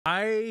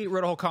I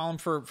wrote a whole column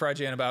for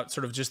IGN about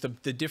sort of just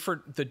the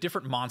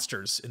different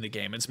monsters in the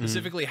game, and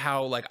specifically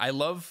how like I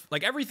love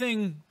like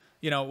everything.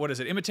 You know, what is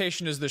it?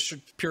 Imitation is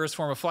the purest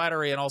form of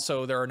flattery, and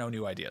also there are no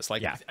new ideas.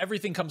 Like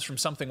everything comes from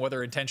something,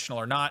 whether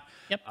intentional or not.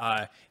 Yep.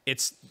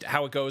 It's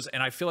how it goes,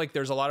 and I feel like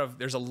there's a lot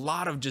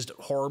of just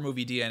horror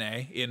movie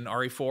DNA in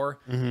RE4.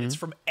 It's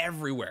from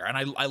everywhere, and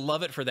I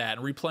love it for that.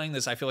 And replaying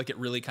this, I feel like it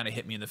really kind of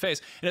hit me in the face.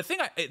 And the thing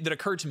that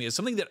occurred to me is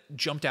something that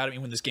jumped out at me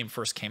when this game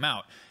first came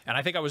out, and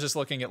I think I was just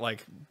looking at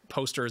like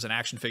posters and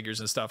action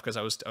figures and stuff because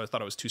I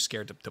thought I was too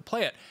scared to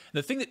play it. And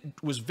the thing that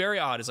was very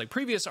odd is like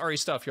previous RE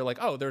stuff, you're like,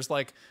 oh, there's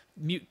like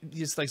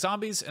it's like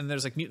zombies and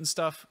there's like mutant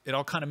stuff. It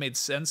all kind of made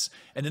sense.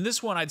 And then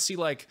this one, I'd see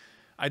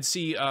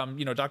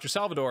you know, Dr.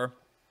 Salvador,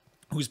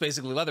 who's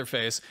basically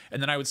Leatherface,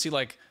 and then I would see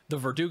like the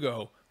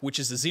Verdugo, which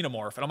is a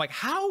xenomorph, and I'm like,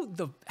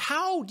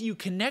 how do you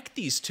connect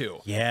these two?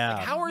 Yeah,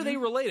 like, how are they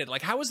related?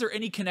 Like, how is there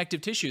any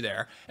connective tissue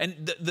there?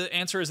 And the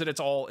answer is that it's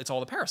all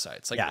the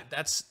parasites. Like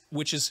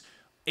which is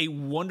a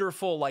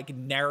wonderful like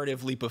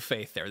narrative leap of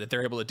faith there that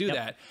they're able to do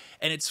that.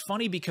 And it's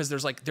funny because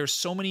there's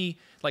so many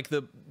like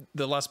the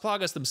Las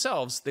Plagas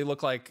themselves, they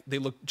look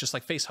just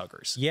like face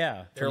huggers.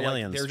 Yeah, they're like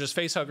aliens. they're just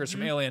face huggers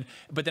from Alien,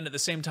 but then at the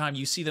same time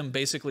you see them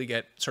basically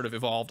get sort of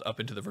evolved up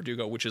into the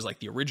Verdugo, which is like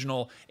the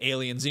original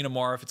alien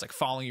xenomorph. It's like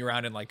following you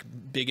around in like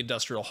big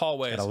industrial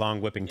hallways. Got a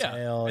long whipping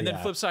tail. And then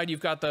flip side,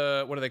 you've got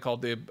the, what are they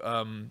called? The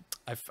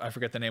I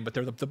forget the name, but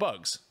they're the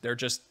bugs.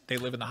 They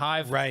live in the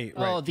hive. Right.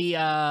 Oh, the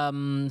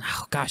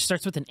oh gosh,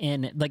 starts with an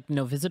N, like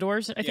no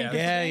visitors, I think.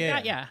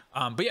 Yeah.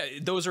 But yeah,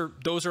 those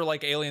are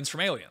like aliens from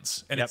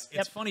Aliens, and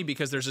it's funny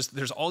because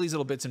there's all these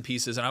little bits and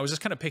pieces, and I was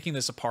just kind of picking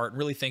this apart and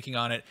really thinking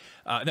on it.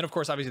 And then of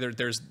course, obviously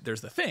there's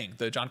the Thing,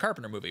 the John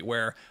Carpenter movie,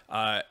 where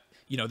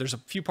you know, there's a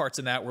few parts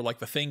in that where like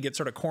the Thing gets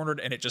sort of cornered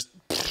and it just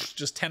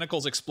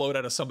tentacles explode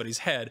out of somebody's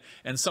head,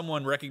 and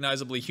someone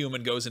recognizably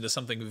human goes into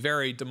something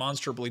very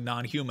demonstrably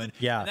non-human.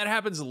 Yeah, and that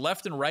happens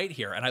left and right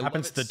here, and I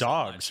happens love it to the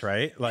dogs,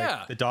 right?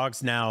 Like the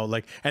dogs now,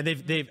 like, and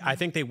I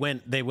think they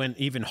went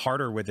even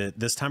harder with it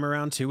this time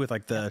around too, with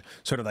like the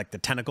sort of like the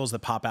tentacles that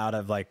pop out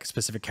of like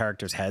specific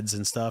characters' heads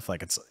and stuff.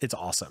 Like it's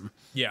awesome.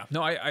 Yeah,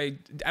 no, I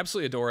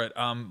absolutely adore it.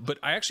 But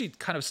I actually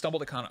kind of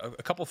stumbled upon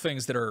a couple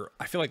things that are,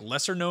 I feel like,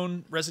 lesser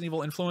known Resident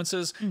Evil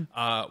influences.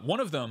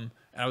 One of them,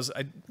 I was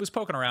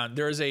poking around.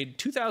 There is a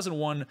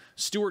 2001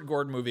 Stuart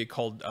Gordon movie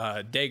called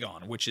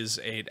Dagon, which is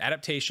an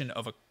adaptation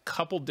of a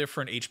couple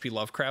different H.P.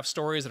 Lovecraft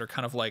stories that are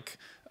kind of like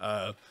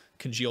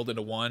congealed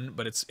into one.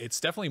 But it's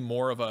definitely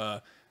more of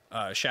a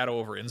Shadow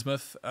over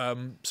Innsmouth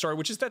story,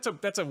 which is that's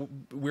a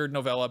weird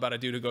novella about a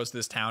dude who goes to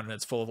this town and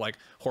it's full of like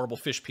horrible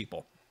fish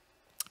people.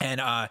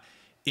 And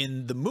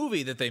in the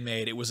movie that they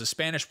made, it was a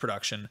Spanish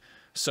production.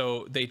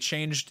 So they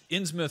changed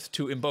Innsmouth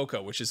to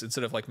Imboca, which is,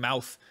 instead of like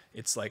mouth,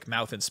 it's like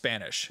mouth in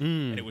Spanish.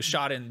 And it was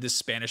shot in this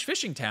Spanish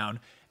fishing town.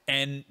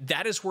 And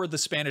that is where the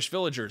Spanish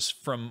villagers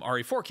from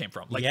RE4 came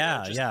from. Like,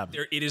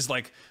 it is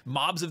like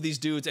mobs of these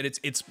dudes. And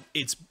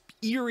it's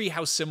eerie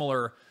how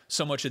similar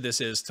so much of this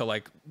is to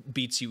like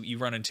beats you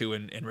run into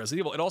in Resident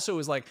Evil. It also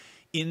is like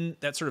in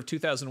that sort of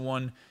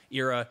 2001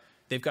 era,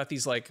 they've got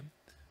these like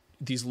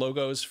these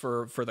logos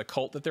for the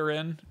cult that they're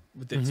in.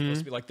 It's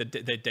supposed to be like the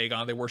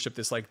Dagon. They worship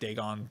this like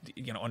Dagon,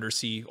 you know,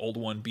 undersea old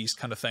one beast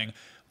kind of thing.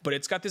 But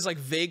it's got this like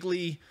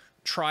vaguely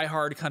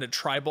try-hard kind of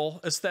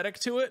tribal aesthetic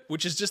to it,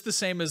 which is just the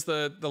same as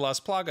the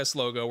Las Plagas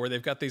logo, where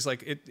they've got these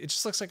like it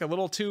just looks like a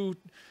little too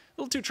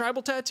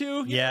tribal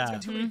tattoo. It's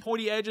got too many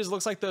pointy edges. It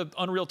looks like the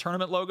Unreal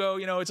Tournament logo.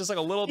 You know, it's just like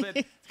a little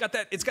bit.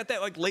 It's got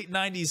that like late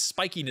 90s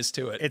spikiness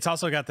to it. It's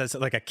also got this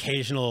like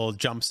occasional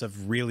jumps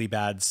of really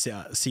bad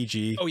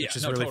CG, which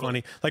is really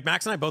funny. Like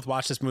Max and I both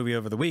watched this movie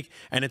over the week,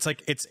 and it's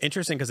like it's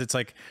interesting because it's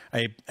like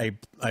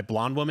a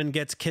blonde woman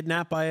gets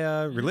kidnapped by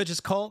a religious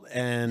cult,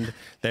 and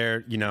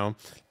they're, you know,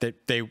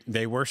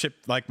 they worship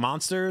like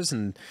monsters,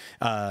 and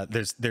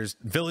there's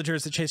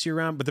villagers that chase you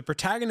around, but the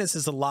protagonist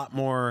is a lot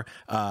more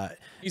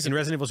in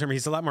Resident Evil terms,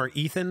 he's a lot more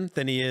Ethan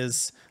than he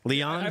is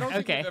Leon. I don't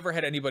think we've ever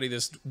had anybody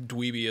this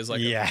dweeby as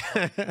like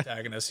a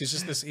protagonist. He's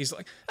just this. He's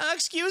like,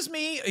 excuse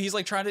me. He's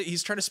like trying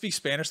to speak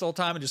Spanish the whole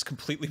time and just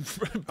completely.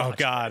 Oh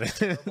God!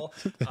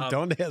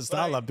 Donde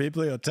está la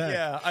biblioteca?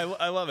 Yeah,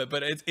 I love it,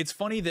 but it's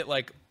funny that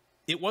like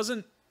it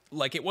wasn't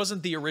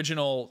the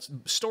original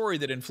story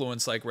that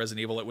influenced like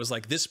Resident Evil. It was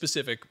like this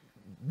specific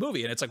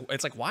movie, and it's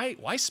like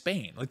why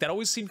Spain? Like that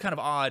always seemed kind of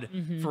odd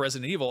for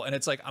Resident Evil, and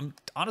it's like I'm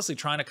honestly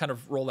trying to kind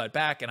of roll that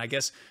back. And I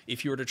guess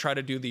if you were to try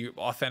to do the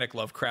authentic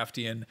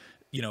Lovecraftian,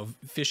 you know,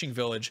 fishing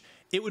village,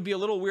 it would be a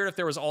little weird if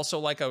there was also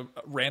like a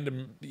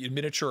random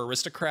miniature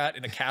aristocrat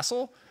in a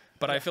castle.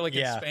 But I feel like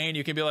in Spain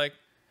you can be like,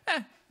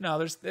 no,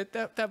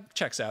 that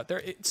checks out.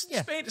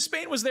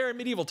 Spain was there in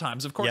medieval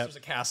times. Of course, there's a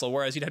castle,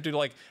 whereas you'd have to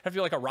be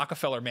like a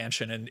Rockefeller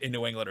mansion in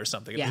New England or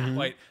something.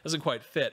 It doesn't quite fit.